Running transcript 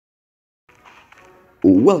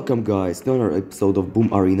Welcome guys to another episode of Boom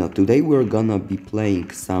Arena. Today we're gonna be playing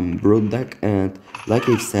some Brood deck, and like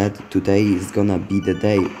I said, today is gonna be the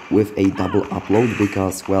day with a double upload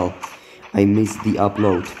because, well, I missed the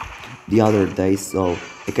upload the other day, so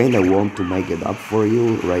I kinda want to make it up for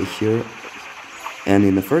you right here. And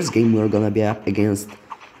in the first game we're gonna be up against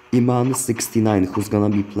Iman69, who's gonna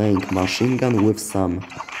be playing Machine Gun with some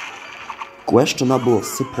questionable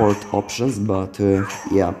support options, but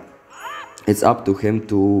yeah. It's up to him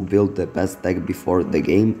to build the best deck before the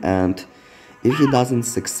game, and if he doesn't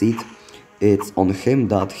succeed, it's on him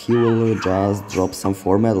that he will just drop some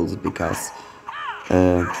 4 medals, because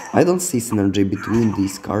I don't see synergy between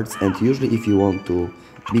these cards, and usually if you want to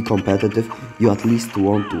be competitive, you at least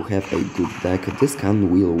want to have a good deck. This cannon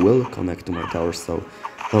wheel will connect to my tower, so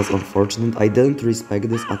that was unfortunate. I didn't respect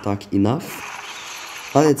this attack enough,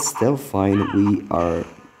 but it's still fine. We are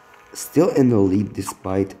still in the lead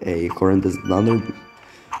despite a horrendous blunder,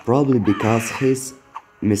 probably because his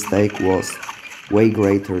mistake was way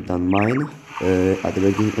greater than mine at the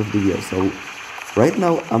beginning of the year. So right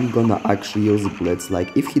now I'm gonna actually use Blitz.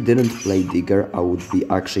 Like, if he didn't play Digger, I would be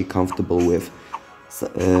actually comfortable with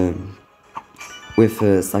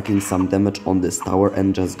sucking some damage on this tower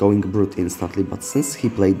and just going Brute instantly, but since he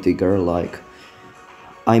played Digger, like,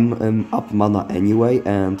 I'm up mana anyway,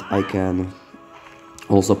 and I can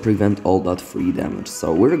also prevent all that free damage.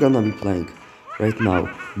 So we're gonna be playing right now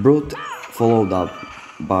Brute, followed up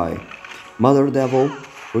by Mother Devil.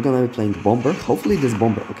 We're gonna be playing Bomber. Hopefully this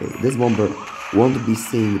Bomber won't be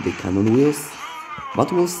seeing the cannon wheels,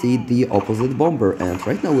 but we'll see the opposite Bomber. And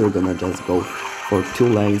right now we're gonna just go for 2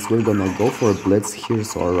 lanes. We're gonna go for Blitz here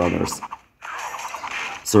so our runners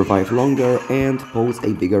survive longer and pose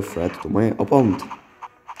a bigger threat to my opponent.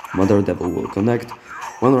 Mother Devil will connect.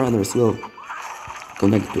 One runners will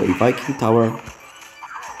connect to a Viking tower.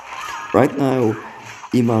 Right now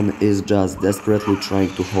Iman is just desperately trying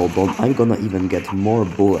to hold on. I'm gonna even get more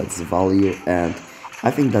bullets value, and I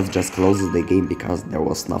think that just closes the game because there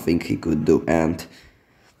was nothing he could do. And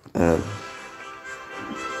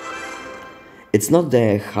it's not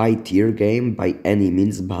the high tier game by any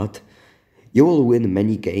means, but you will win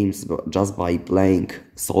many games just by playing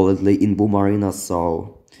solidly in Boom Arena.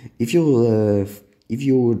 So if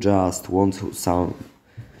you just want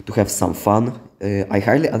to have some fun, I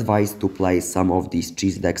highly advise to play some of these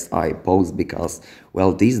cheese decks I post, because,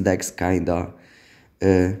 well, these decks kinda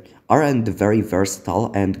aren't very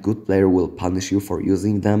versatile, and good player will punish you for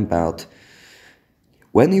using them, but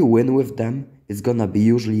when you win with them, it's gonna be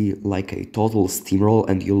usually like a total steamroll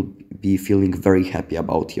and you'll be feeling very happy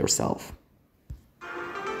about yourself.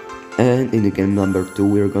 And in game number 2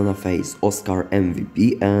 we're gonna face Oscar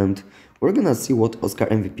MVP, and we're gonna see what Oscar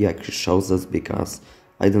MVP actually shows us, because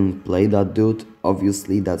I didn't play that dude.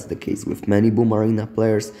 Obviously that's the case with many Boom Arena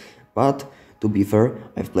players, but to be fair,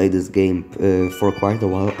 I've played this game for quite a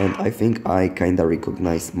while, and I think I kinda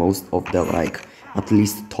recognize most of the, like, at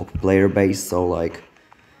least top player base. So, like,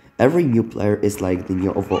 every new player is like the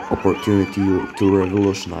new opportunity to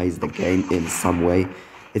revolutionize the game in some way.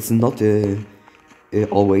 It's not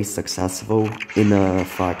always successful. In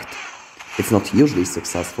fact, it's not usually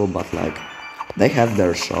successful, but, like, they have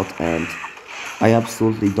their shot, and I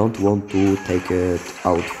absolutely don't want to take it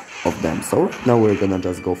out of them. So right now we're gonna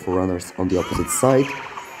just go for runners on the opposite side.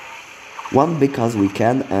 1, because we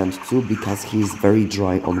can, and 2, because he's very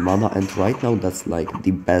dry on mana, and right now that's like the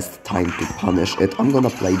best time to punish it. I'm gonna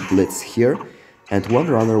play Blitz here, and 1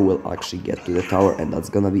 runner will actually get to the tower, and that's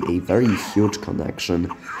gonna be a very huge connection.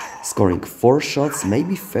 Scoring 4 shots,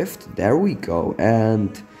 maybe 5th, there we go. And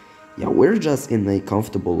yeah, we're just in a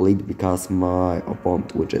comfortable lead because my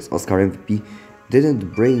opponent, which is Oscar MVP,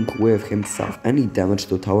 didn't bring with himself any damage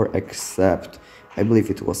to tower, except I believe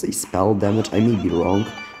it was a spell damage. I may be wrong.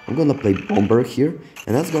 I'm gonna play Bomber here,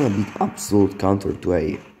 and that's gonna be absolute counter to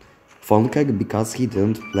a Poison Keg, because he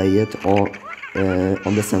didn't play it on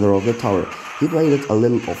the center of the tower. He played it a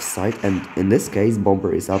little offside, and in this case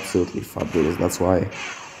Bomber is absolutely fabulous. That's why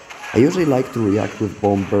I usually like to react with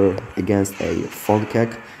Bomber against a Poison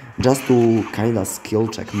Keg, just to kinda skill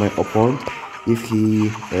check my opponent if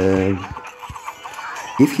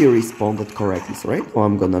he responded correctly. So right now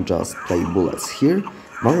I'm gonna just play bullets here.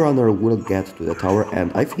 My runner will get to the tower,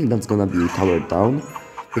 and I think that's gonna be tower down,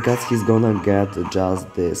 because he's gonna get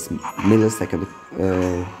just this millisecond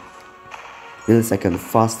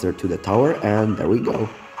faster to the tower, and there we go.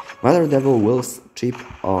 Mother Devil will chip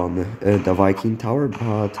on the Viking tower,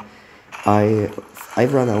 but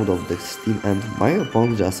I've run out of the steam, and my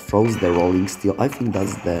opponent just froze the rolling steel. I think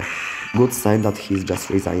that's the good sign that he's just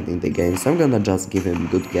resigning the game, so I'm gonna just give him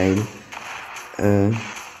good game.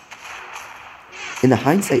 In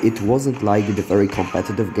hindsight, it wasn't like the very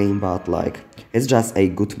competitive game, but like it's just a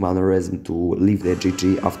good mannerism to leave the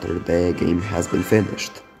GG after the game has been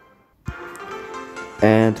finished.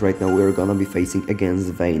 And right now we're gonna be facing against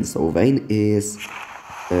Vayne. So Vayne is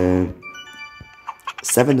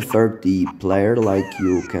 730 player, like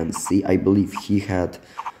you can see. I believe he had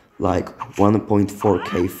like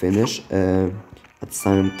 1.4k finish at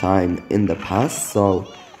some time in the past, so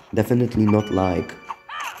definitely not like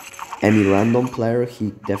any random player.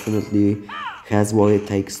 He definitely has what it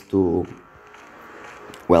takes to,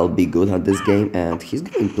 well, be good at this game, and he's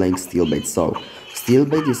been playing Steelbait. So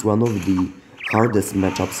Steelbait is one of the hardest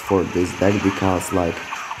matchups for this deck because like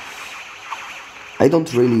I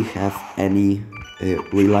don't really have any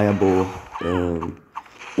reliable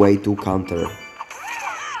way to counter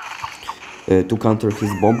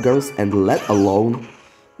his bomb girls, and let alone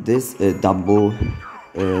this double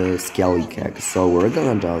Skelly Keg. So we're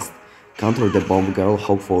gonna just counter the bomb girl,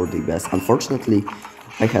 hope for the best. Unfortunately,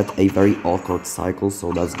 I had a very awkward cycle,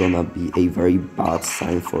 so that's gonna be a very bad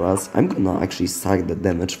sign for us. I'm gonna actually sack the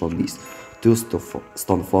damage from these two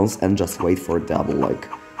stone phones and just wait for double. Like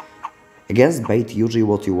against bait, usually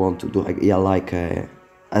what you want to do, yeah, like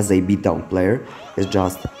as a beatdown player, is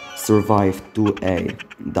just survive to a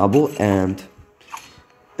double, and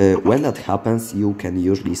when that happens, you can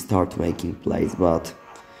usually start making plays. But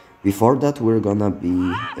before that, we're gonna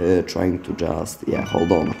be trying to just, yeah,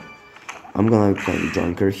 hold on. I'm gonna be playing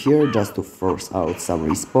Junker here just to force out some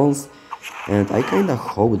response, and I kinda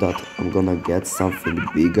hope that I'm gonna get something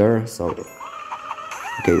bigger. So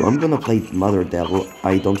okay, I'm gonna play Mother Devil.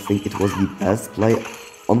 I don't think it was the best play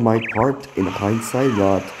on my part in hindsight,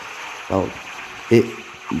 but well,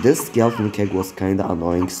 this Skeleton Keg was kinda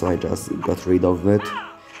annoying, so I just got rid of it.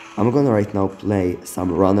 I'm gonna right now play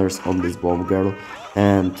some runners on this bomb girl,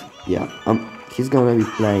 and yeah, he's gonna be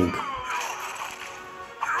playing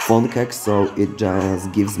Poison Keg, so it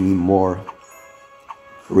just gives me more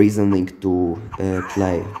reasoning to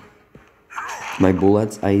play my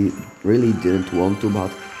bullets. I really didn't want to,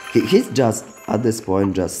 but he's just at this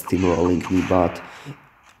point just steamrolling me, but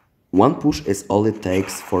one push is all it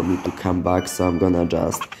takes for me to come back, so I'm gonna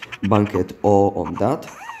just bank it all on that.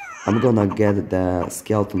 I'm gonna get the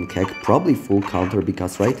Skeleton Keg, probably full counter,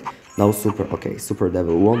 because right now Super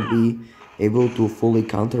Devil won't be able to fully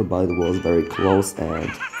counter, but it was very close,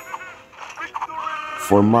 and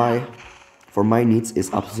for my needs is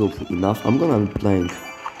absolutely enough. I'm gonna be playing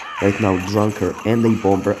right now Drunker and a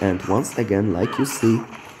Bomber, and once again, like you see,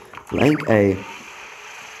 playing a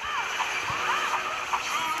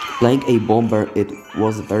Bomber, it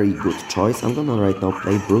was a very good choice. I'm gonna right now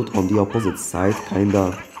play Brute on the opposite side,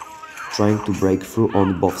 kinda trying to break through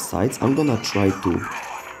on both sides. I'm gonna try to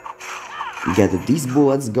get these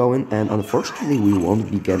bullets going, and unfortunately we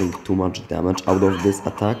won't be getting too much damage out of this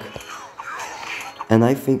attack. And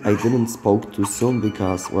I think I didn't spoke too soon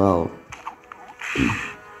because, well,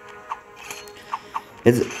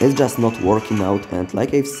 it's just not working out, and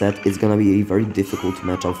like I've said, it's gonna be a very difficult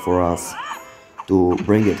matchup for us to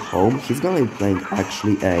bring it home. He's gonna be playing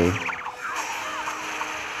actually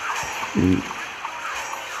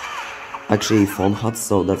a phone hut,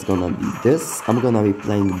 so that's gonna be this. I'm gonna be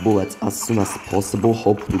playing bullets as soon as possible,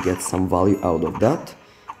 hope to get some value out of that.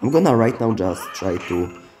 I'm gonna right now just try to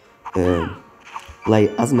play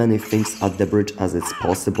as many things at the bridge as it's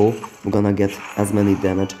possible. I'm gonna get as many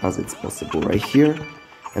damage as it's possible right here,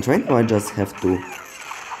 and right now I just have to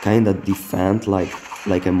kinda defend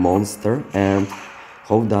like a monster and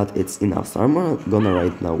hope that it's enough. So I'm gonna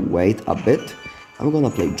right now wait a bit. I'm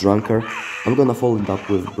gonna play Drunker. I'm gonna follow it up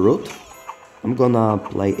with Brute. I'm gonna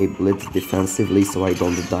play a Blitz defensively so I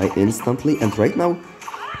don't die instantly, and right now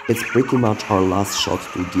it's pretty much our last shot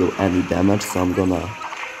to deal any damage, so I'm gonna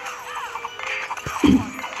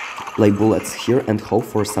play bullets here and hope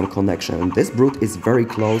for some connection. And this Brute is very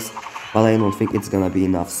close, but I don't think it's gonna be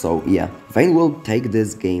enough. So yeah, Vayne will take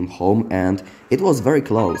this game home, and it was very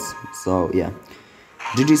close. So yeah,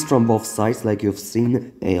 GG's from both sides. Like you've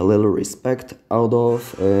seen, a little respect out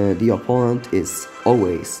of the opponent is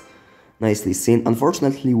always nicely seen.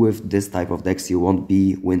 Unfortunately, with this type of decks you won't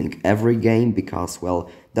be winning every game because, well,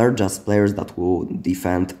 they're just players that will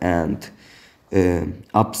defend and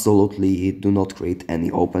absolutely do not create any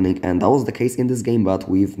opening, and that was the case in this game, but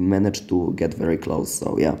we've managed to get very close.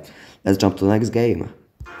 So yeah, let's jump to the next game.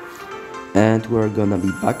 And we're gonna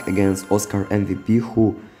be back against Oscar MVP,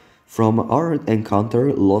 who from our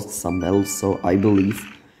encounter lost some medals, so I believe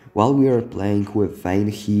while we were playing with Vayne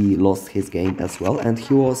he lost his game as well, and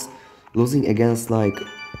he was losing against like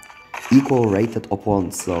equal rated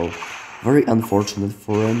opponents, so very unfortunate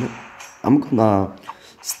for him. I'm gonna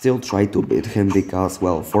still try to beat him because,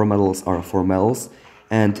 well, 4 medals are 4 medals,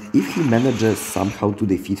 and if he manages somehow to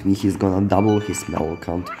defeat me, he's gonna double his medal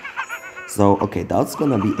count. So, okay, that's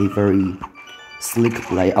gonna be a very slick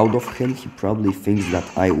play out of him. He probably thinks that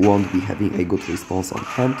I won't be having a good response on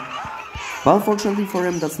hand. But unfortunately for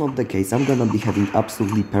him, that's not the case. I'm gonna be having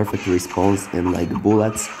absolutely perfect response in like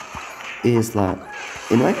bullets. Is like,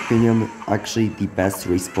 in my opinion, actually the best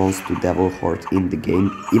response to Devil Horde in the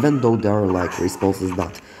game. Even though there are like responses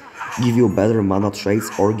that give you better mana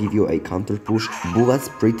traits or give you a counter push, bullets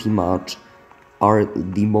pretty much are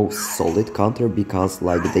the most solid counter because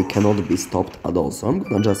like they cannot be stopped at all. So I'm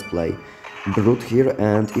gonna just play Brute here,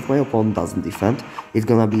 and if my opponent doesn't defend, it's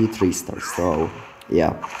gonna be 3 stars. So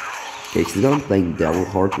yeah. Okay, he's gonna play Devil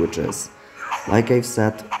Horde, which is, like I've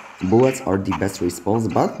said, bullets are the best response,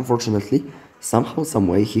 but unfortunately, somehow,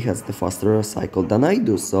 someway, he has the faster cycle than I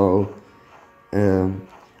do, so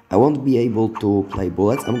I won't be able to play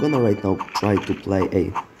bullets. I'm gonna right now try to play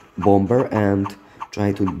a bomber and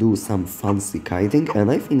try to do some fancy kiting,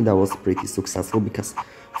 and I think that was pretty successful because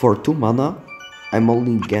for 2 mana, I'm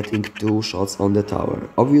only getting 2 shots on the tower.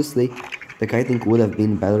 Obviously, the kiting would have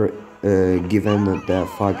been better given the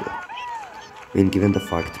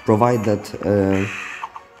fact, provided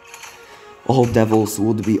all devils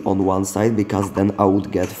would be on one side, because then I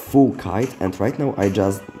would get full kite, and right now I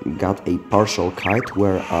just got a partial kite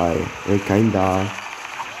where I kinda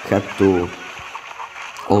had to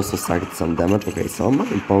also suck some damage. Okay, so my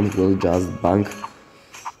opponent will just bank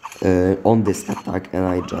on this attack, and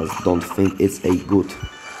I just don't think it's a good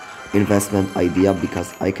investment idea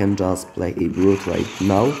because I can just play a brute right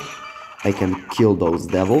now. I can kill those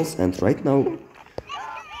devils, and right now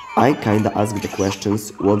I kinda ask the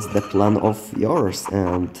questions, what's the plan of yours?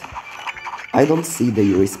 And I don't see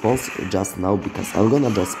the response just now because I'm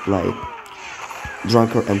gonna just play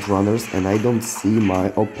Drunker and Runners, and I don't see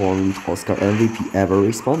my opponent Oscar MVP ever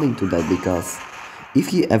responding to that, because if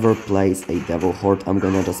he ever plays a Devil Horde, I'm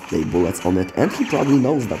gonna just play bullets on it, and he probably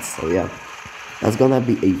knows that, so yeah. That's gonna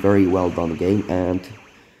be a very well done game, and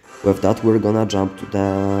with that we're gonna jump to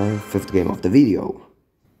the 5th game of the video.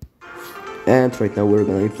 And right now we're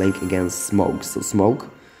gonna be playing against Smoke. So Smoke,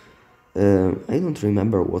 I don't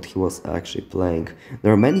remember what he was actually playing.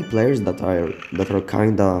 There are many players that are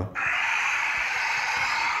kinda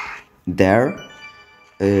there,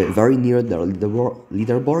 very near the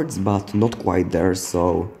leaderboards, but not quite there.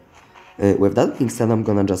 So with that being said, I'm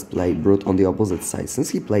gonna just play Brute on the opposite side. Since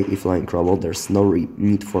he played a Flying Robot, there's no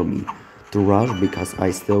need for me to rush because I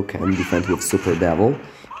still can defend with Super Devil,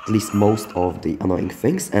 at least most of the annoying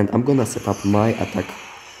things, and I'm gonna set up my attack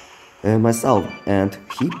myself, and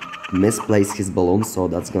he misplaced his balloon, so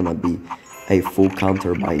that's gonna be a full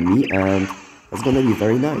counter by me, and that's gonna be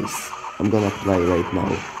very nice. I'm gonna play right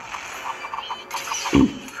now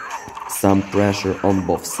some pressure on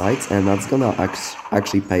both sides, and that's gonna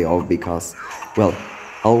actually pay off because, well,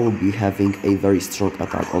 I will be having a very strong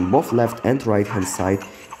attack on both left and right hand side,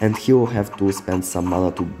 and he will have to spend some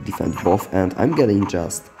mana to defend both, and I'm getting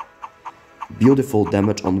just beautiful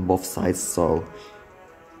damage on both sides. So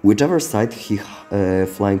whichever side he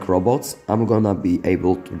flying robots, I'm gonna be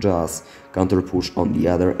able to just counter push on the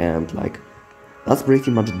other, and like that's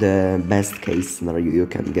pretty much the best case scenario you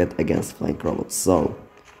can get against flying robots. So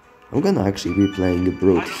I'm gonna actually be playing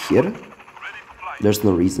Brute here. There's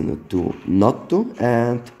no reason to not to,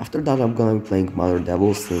 and after that I'm gonna be playing Mother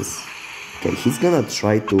Devil, since okay, he's gonna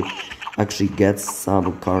try to actually get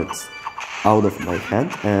some cards out of my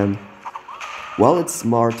hand, and while it's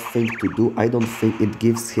smart thing to do, I don't think it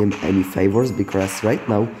gives him any favors, because right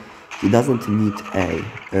now he doesn't need a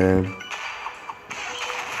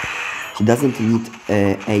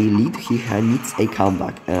lead, he needs a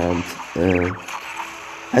comeback, and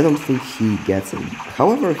I don't think he gets it.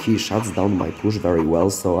 However, he shuts down my push very well,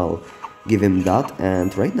 so I'll give him that,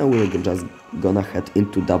 and right now we're just gonna head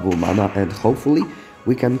into double mana, and hopefully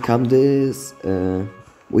we can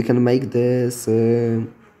make this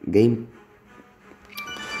game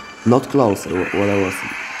not close, what I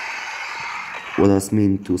was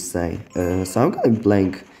mean to say. So I'm gonna be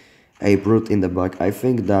playing a Brute in the back. I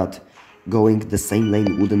think that going the same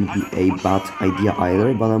lane wouldn't be a bad idea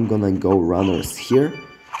either, but I'm gonna go Runners here.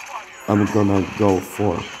 I'm gonna go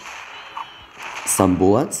for some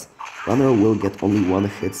bullets. Runner will get only 1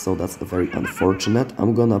 hit, so that's very unfortunate.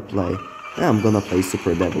 I'm gonna play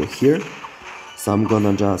Super Devil here. So I'm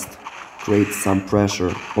gonna just create some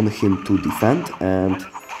pressure on him to defend, and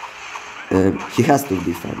he has to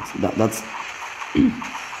defend.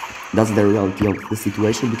 That's the reality of the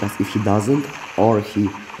situation, because if he doesn't, or he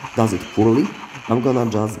does it poorly, I'm gonna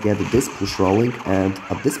just get this push rolling, and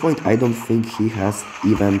at this point I don't think he has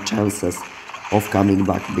even chances of coming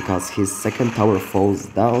back because his second tower falls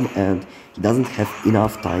down and he doesn't have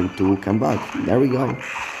enough time to come back. There we go.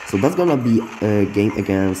 So that's gonna be a game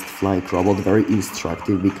against Flying Robot, very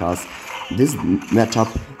instructive because this matchup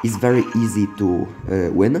is very easy to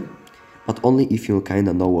win, but only if you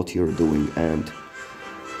kinda know what you're doing. And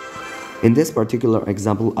in this particular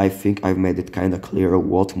example, I think I've made it kinda clear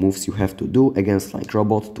what moves you have to do against Flying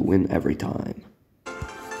Robot to win every time.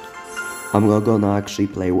 I'm gonna actually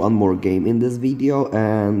play one more game in this video,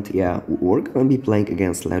 and yeah, we're gonna be playing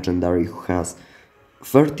against Legendary, who has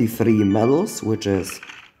 33 medals, which is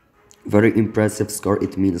very impressive score.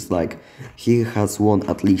 It means like he has won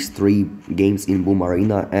at least 3 games in Boom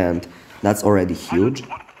Arena, and that's already huge.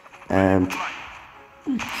 And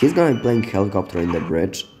he's gonna be playing Helicopter in the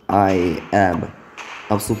bridge. I am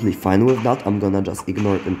absolutely fine with that. I'm gonna just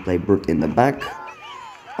ignore it and play Brute in the back.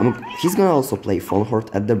 He's gonna also play Phone Horde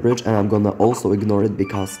at the bridge, and I'm gonna also ignore it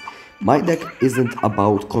because my deck isn't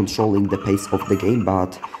about controlling the pace of the game,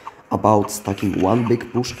 but about stacking one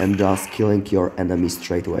big push and just killing your enemy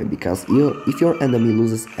straight away. Because if your enemy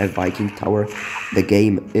loses a Viking tower, the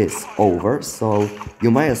game is over, so you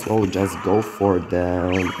might as well just go for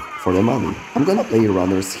the money. I'm gonna play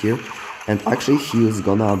runners here, and actually he is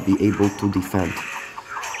gonna be able to defend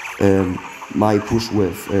my push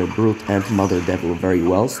with Brute and Mother Devil very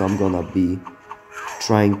well, so I'm gonna be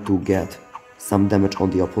trying to get some damage on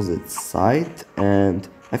the opposite side, and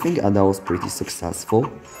I think that was pretty successful.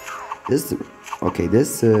 This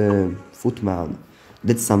Footman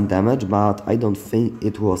did some damage, but I don't think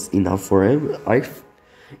it was enough for him.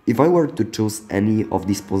 If I were to choose any of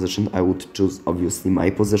these positions, I would choose obviously my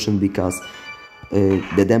position because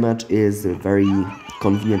the damage is very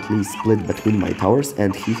conveniently split between my towers,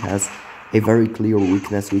 and he has a very clear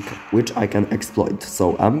weakness which I can exploit.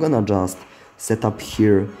 So I'm gonna just set up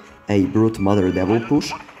here a Brute Mother Devil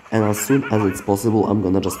push, and as soon as it's possible I'm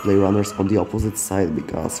gonna just play runners on the opposite side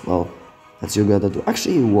because, well, that's you gotta do.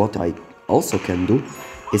 Actually, what I also can do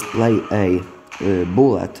is play a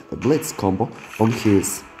Blitz combo on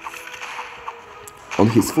his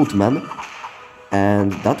Footman,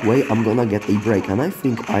 and that way I'm gonna get a break, and I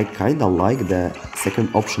think I kinda like the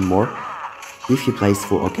second option more. If he plays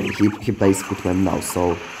he plays Footman now,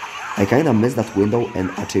 so I kinda missed that window and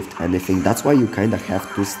achieved anything. That's why you kinda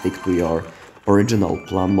have to stick to your original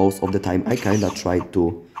plan most of the time. I kinda tried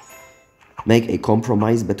to make a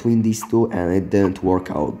compromise between these two, and it didn't work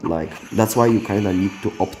out. Like, that's why you kinda need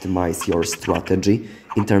to optimize your strategy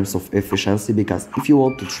in terms of efficiency, because if you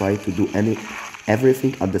want to try to do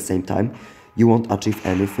everything at the same time, you won't achieve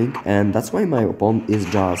anything. And that's why my opponent is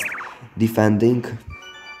just defending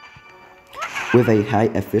with a high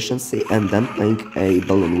efficiency and then playing a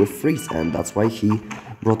balloon with freeze, and that's why he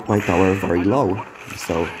brought my tower very low.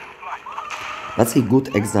 So that's a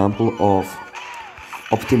good example of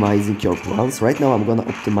optimizing your plans. Right now I'm gonna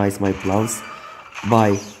optimize my plans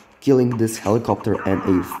by killing this Helicopter and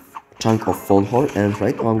a chunk of Phone Horde, and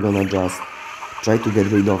right now I'm gonna just try to get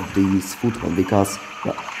rid of this Footman because,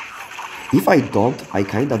 well, if I don't, I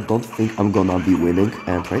kinda don't think I'm gonna be winning.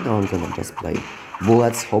 And right now I'm gonna just play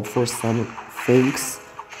bullets, hope for some things.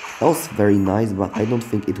 That was very nice, but I don't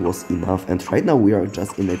think it was enough, and right now we are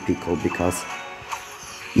just in a pickle because,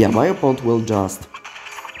 yeah, my opponent will just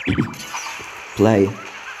play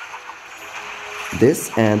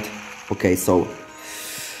this, and okay, so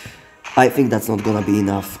I think that's not gonna be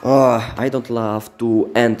enough. I don't love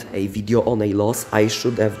to end a video on a loss. I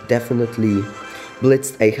should have definitely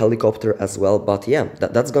blitzed a Helicopter as well, but yeah,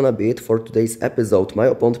 that's gonna be it for today's episode. My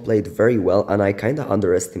opponent played very well, and I kinda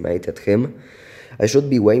underestimated him. I should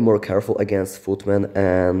be way more careful against Footman,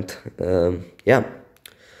 and yeah.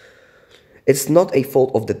 It's not a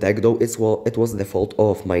fault of the deck though, it was the fault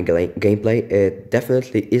of my gameplay. It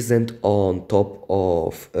definitely isn't on top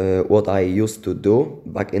of what I used to do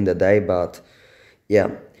back in the day, but yeah,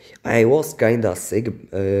 I was kinda sick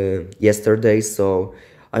yesterday, so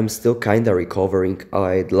I'm still kinda recovering.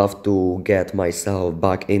 I'd love to get myself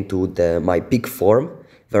back into my peak form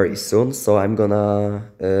very soon, so I'm gonna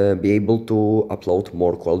be able to upload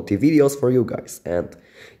more quality videos for you guys. And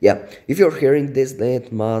yeah, if you're hearing this, then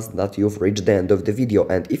it must that you've reached the end of the video,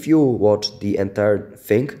 and if you watched the entire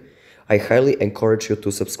thing, I highly encourage you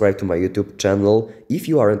to subscribe to my YouTube channel if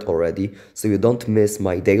you aren't already, so you don't miss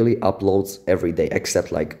my daily uploads every day,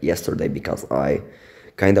 except like yesterday because I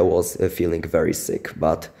kinda was feeling very sick.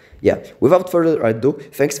 But yeah, without further ado,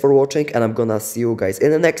 thanks for watching, and I'm gonna see you guys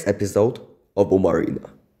in the next episode of Boom Arena.